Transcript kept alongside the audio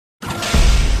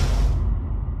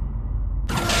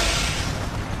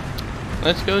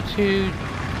let's go to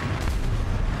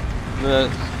the...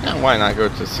 why not go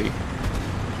to C?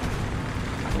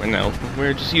 Well, no,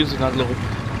 we're just using our little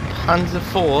Panzer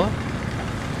 4.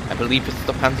 I believe it's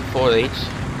the Panzer 4H.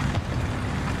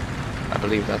 I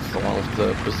believe that's the one with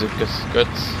the bazooka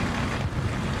skirts.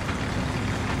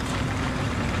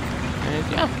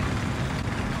 And yeah.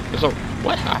 So,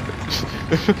 what happened?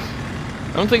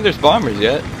 I don't think there's bombers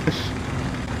yet.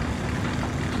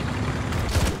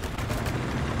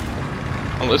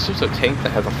 Unless there's a tank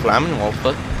that has a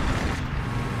Flammenwerfer.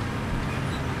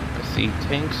 I see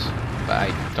tanks, but I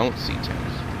don't see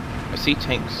tanks. I see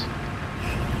tanks.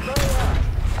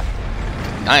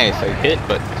 Nice, I hit,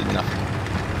 but did nothing.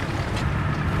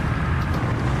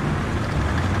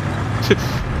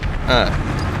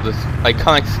 This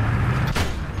iconic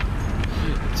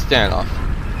standoff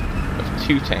of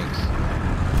two tanks.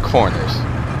 Corners.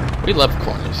 We love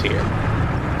corners here.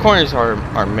 Corners are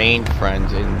our main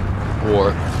friends in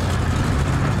war.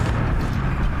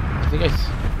 I think I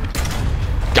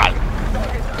got it.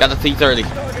 Got the T-30.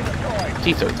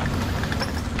 T-30.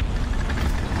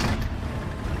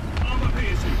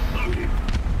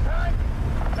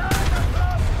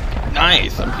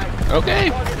 Nice.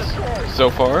 Okay. So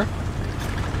far,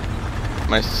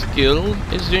 my skill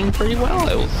is doing pretty well,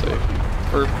 I will say.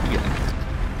 For beginning.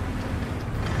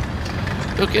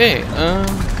 Okay.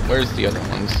 Where's the other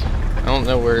ones? I don't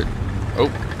know where. Oh,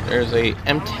 there's a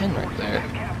M10 right there.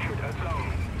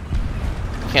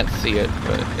 Can't see it,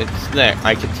 but it's there.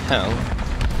 I can tell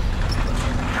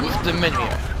with the menu.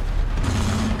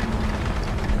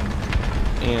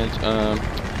 And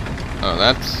oh,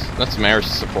 that's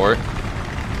Maris support.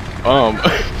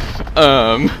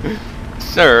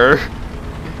 Sir,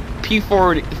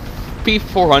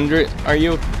 P400, are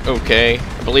you okay?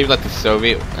 I believe that's the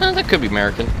Soviet. That could be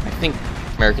American. I think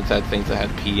Americans had things that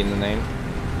had P in the name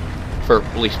for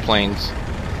at least planes.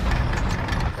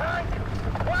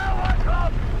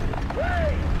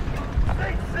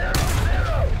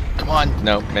 Come on,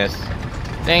 no, miss.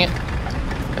 Dang it!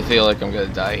 I feel like I'm gonna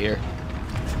die here.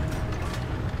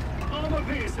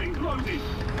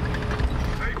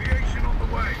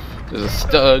 There's a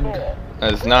Stug.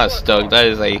 That is not a Stug. That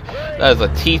is a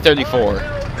T-34.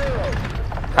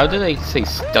 How did I say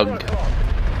Stug?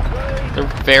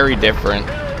 They're very different.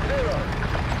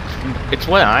 It's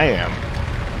what I am.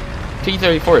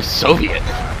 T-34 is Soviet.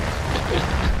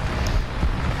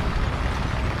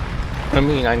 I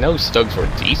mean, I know Stugs were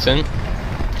decent,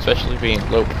 especially being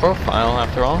low profile.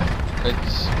 After all,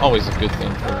 it's always a good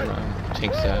thing for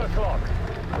tanks to have.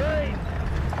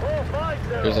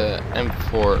 There's a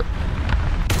M4.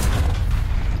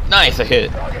 Nice, I hit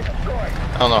it.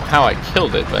 I don't know how I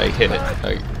killed it, but I hit it.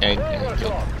 I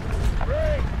killed it.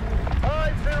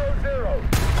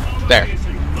 There.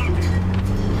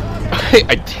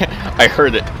 I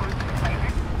heard it.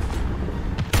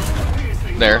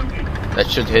 There. That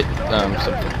should hit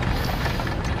something.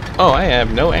 Oh, I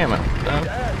have no ammo.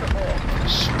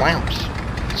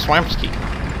 Swampski.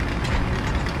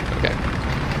 Okay.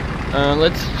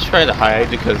 Let's try to hide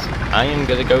because I am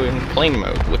gonna go in plane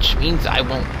mode, which means I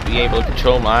won't be able to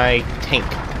control my tank.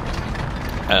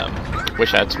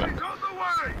 Wish I had smoke.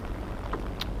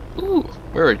 Ooh,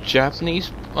 we're a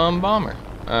Japanese bomber.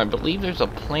 I believe there's a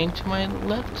plane to my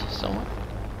left somewhere,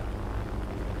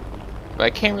 but I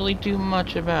can't really do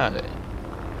much about it.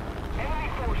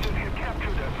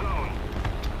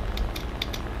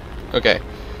 Okay,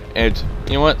 and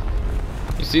you know what?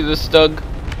 You see this Stug?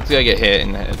 It's gonna get hit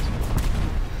in the head.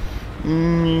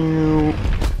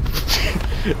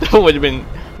 That would have been...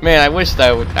 Man, I wish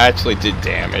that would actually did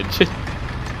damage.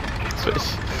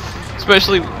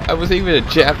 Especially, I was even a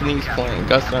Japanese plane.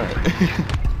 Gus darn it.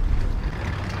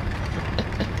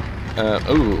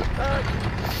 Ooh.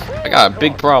 I got a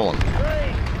big problem.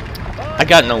 I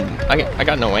got no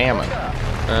ammo.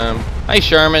 Hi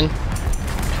Sherman.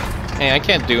 Hey, I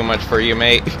can't do much for you,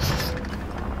 mate.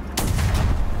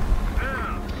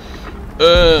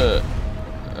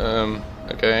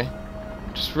 Okay.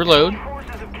 Just reload.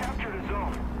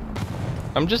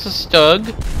 I'm just a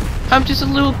Stug. I'm just a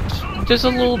little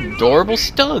adorable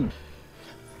Stug.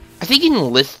 I think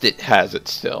Enlisted has it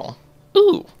still.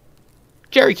 Ooh.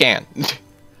 Jerry can.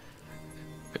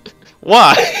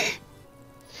 Why?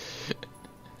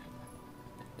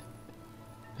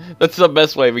 That's the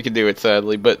best way we can do it,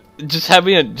 sadly. But just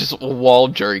having a wall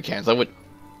of jerry cans, I would.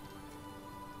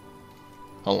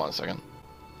 Hold on a second.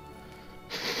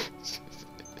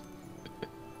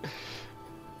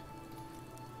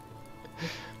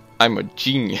 I'm a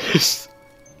genius.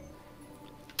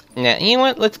 Now, you know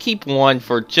what? Let's keep one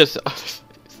for just.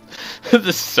 This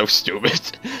is so stupid.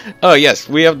 Oh yes,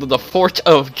 we have the Fort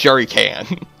of Jerry Can.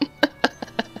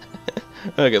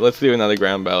 Okay, let's do another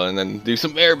ground battle and then do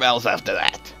some air battles after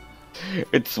that.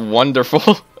 It's wonderful.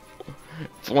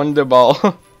 It's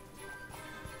wonderball.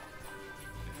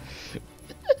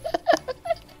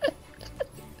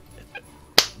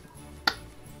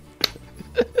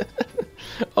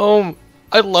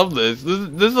 I love this.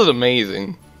 This is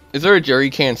amazing. Is there a Jerry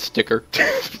Can sticker?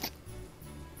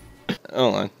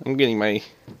 Hold on, I'm getting my...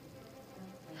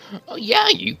 Oh yeah,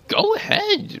 you go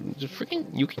ahead. Just freaking,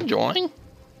 you can join.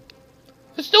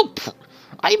 There's no...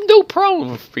 I have no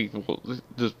problem with people.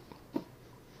 Just...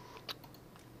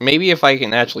 Maybe if I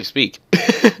can actually speak.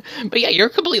 But yeah, you're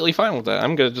completely fine with that.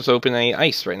 I'm gonna just open a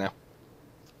ice right now.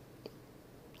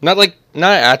 Not an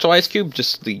actual ice cube,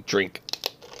 just the drink.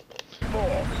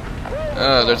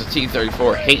 There's a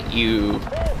T-34. Hate you.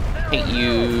 Hate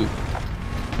you.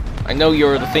 I know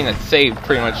you're the thing that saved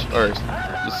pretty much our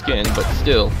skin, but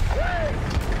still.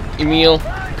 Emil,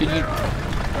 could you...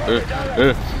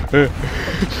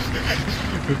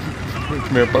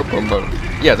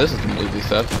 Yeah, this is completely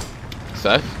safe.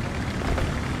 Safe?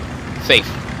 Safe.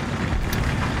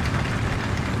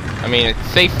 I mean, it's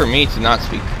safe for me to not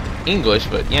speak English,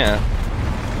 but yeah.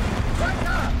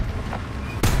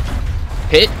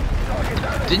 Hit?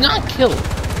 Did not kill.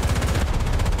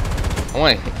 I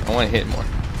want to hit more.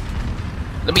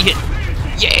 Let me hit.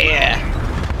 Yeah!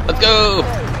 Let's go!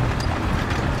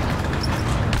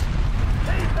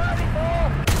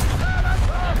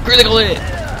 Critical hit!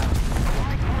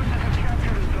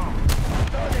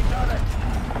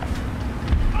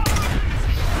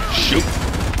 Shoot!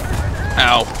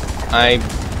 Ow. I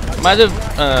might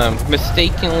have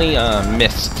mistakenly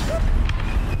missed.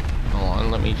 Hold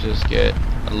on, let me just get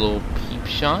a little peep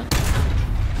shot.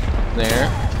 There.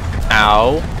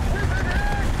 Ow.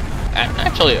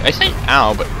 Actually, I say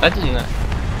ow, but that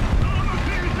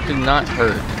did not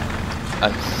hurt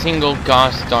a single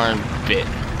gosh darn bit.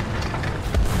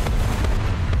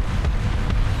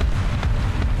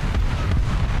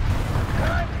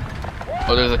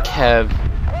 Oh, there's a Kev.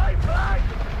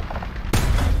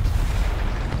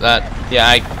 Yeah,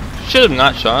 I should have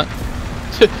not shot.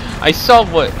 I saw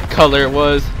what color it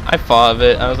was. I thought of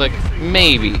it. I was like,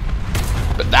 maybe.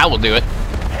 But that will do it.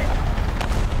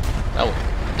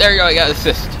 There you go, I got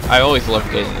assist. I always love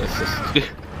getting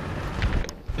assist.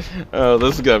 Oh,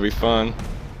 this is gonna be fun.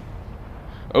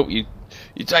 Oh, you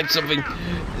typed something.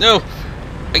 No!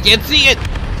 I can't see it!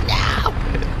 No!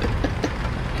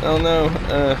 Oh no,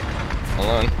 hold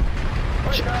on.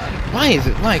 Why is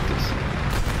it like this?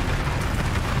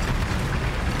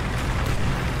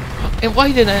 And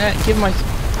why did I not give my...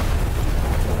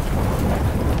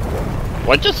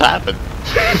 What just happened?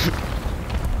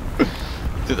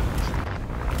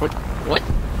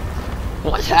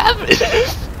 What happened?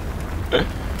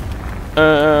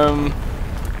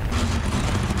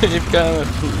 You've got at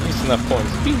least enough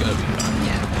points. You gotta be fine.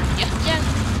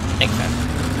 Yeah. Makes sense.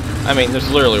 I mean, there's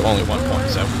literally only 1 point,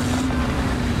 so.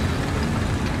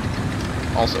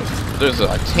 Also, there's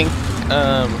a tank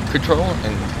control,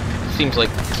 and it seems like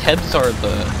Kebs are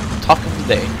the talk of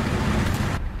the day.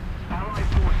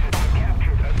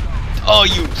 Oh,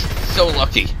 you so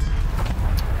lucky.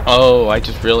 Oh, I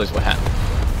just realized what happened.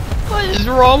 What is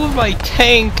wrong with my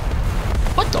tank?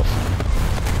 What the f...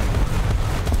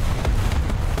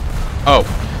 Oh,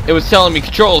 it was telling me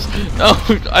controls. No,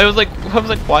 I was like,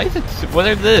 why is it... What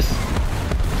is this?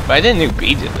 But I didn't know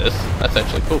B did this. That's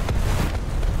actually cool.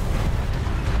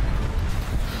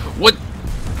 What?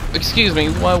 Excuse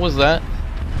me, what was that?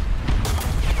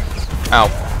 Ow.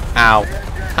 Ow.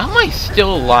 How am I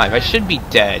still alive? I should be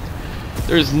dead.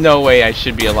 There's no way I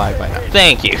should be alive by now.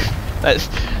 Thank you. That's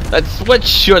what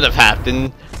should have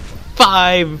happened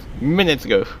 5 minutes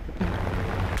ago.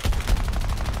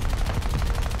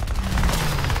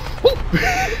 Woo!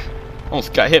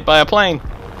 Almost got hit by a plane.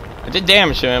 I did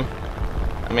damage to him.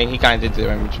 I mean, he kind of did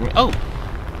damage to me. Oh!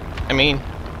 I mean,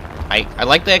 I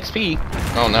like the XP.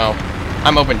 Oh no.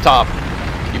 I'm open top.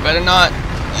 You better not.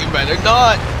 You better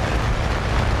not.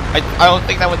 I don't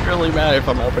think that would really matter if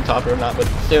I'm open top or not, but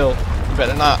still. You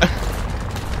better not.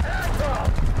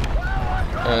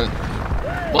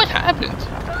 What happened?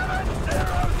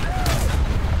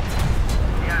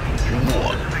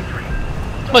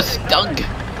 What? I'm stuck.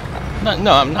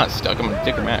 No, I'm not stuck. I'm a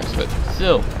Dicker Max, but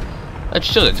still. That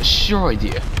should have destroyed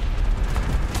you.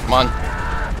 Come on.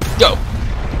 Go.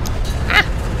 Ah!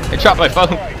 I dropped my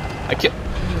phone. I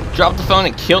dropped the phone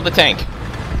and killed the tank.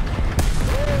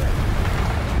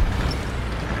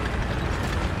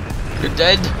 You're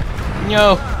dead.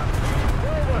 No.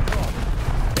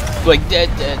 Like dead.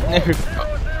 No.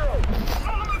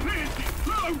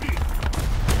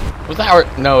 Was that our...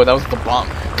 No, that was the bomb.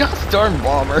 Gosh darn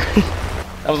bomber.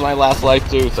 That was my last life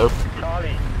too, so...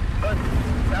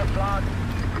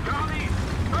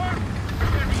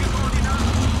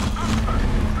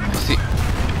 See...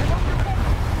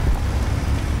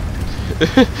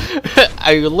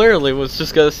 I literally was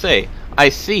just gonna say, I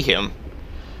see him.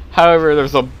 However,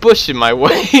 there's a bush in my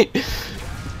way.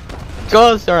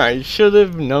 Gosh darn, I should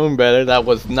have known better. That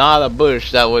was not a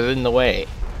bush that was in the way.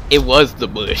 It was the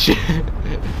bush.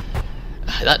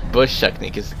 That bush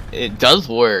technique it does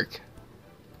work.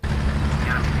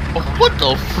 Oh, what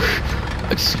the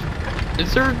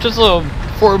is there just a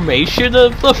formation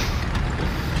of them?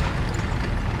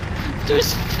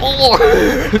 There's 4.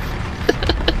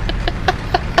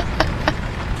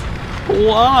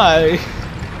 Why?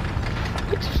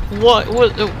 What?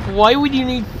 Why would you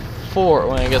need 4?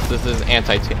 Well, I guess this is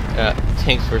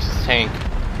tanks versus tank.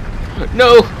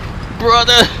 No,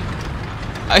 brother!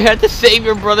 I had to save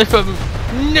your brother from...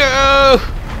 No!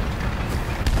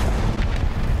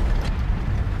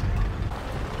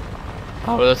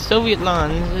 Oh, the Soviet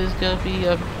lines is gonna be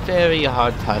a very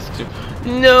hard task to...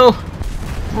 No!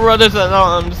 Brothers at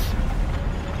arms!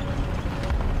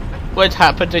 What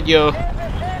happened to you?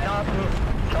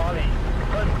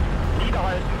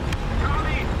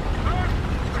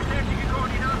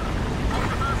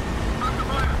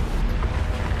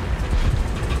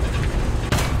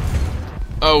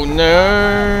 Oh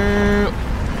no!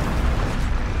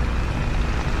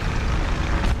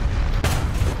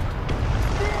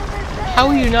 How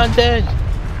are you not dead?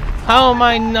 How am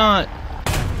I not?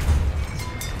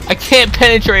 I can't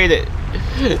penetrate it!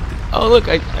 Oh look,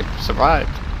 I survived.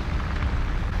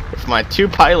 With my 2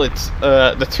 pilots,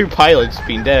 the 2 pilots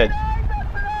being dead.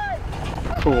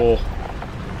 Cool.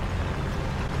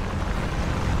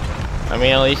 I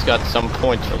mean, at least got some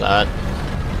points for that.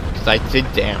 Because I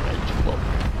did damage. Well,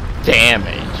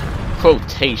 damage.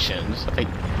 Quotations.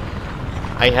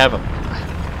 I have a...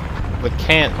 The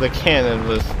cannon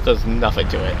does nothing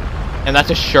to it. And that's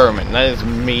a Sherman. That is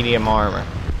medium armor.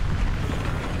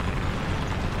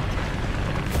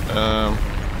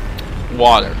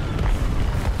 Water.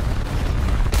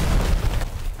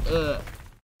 Ugh.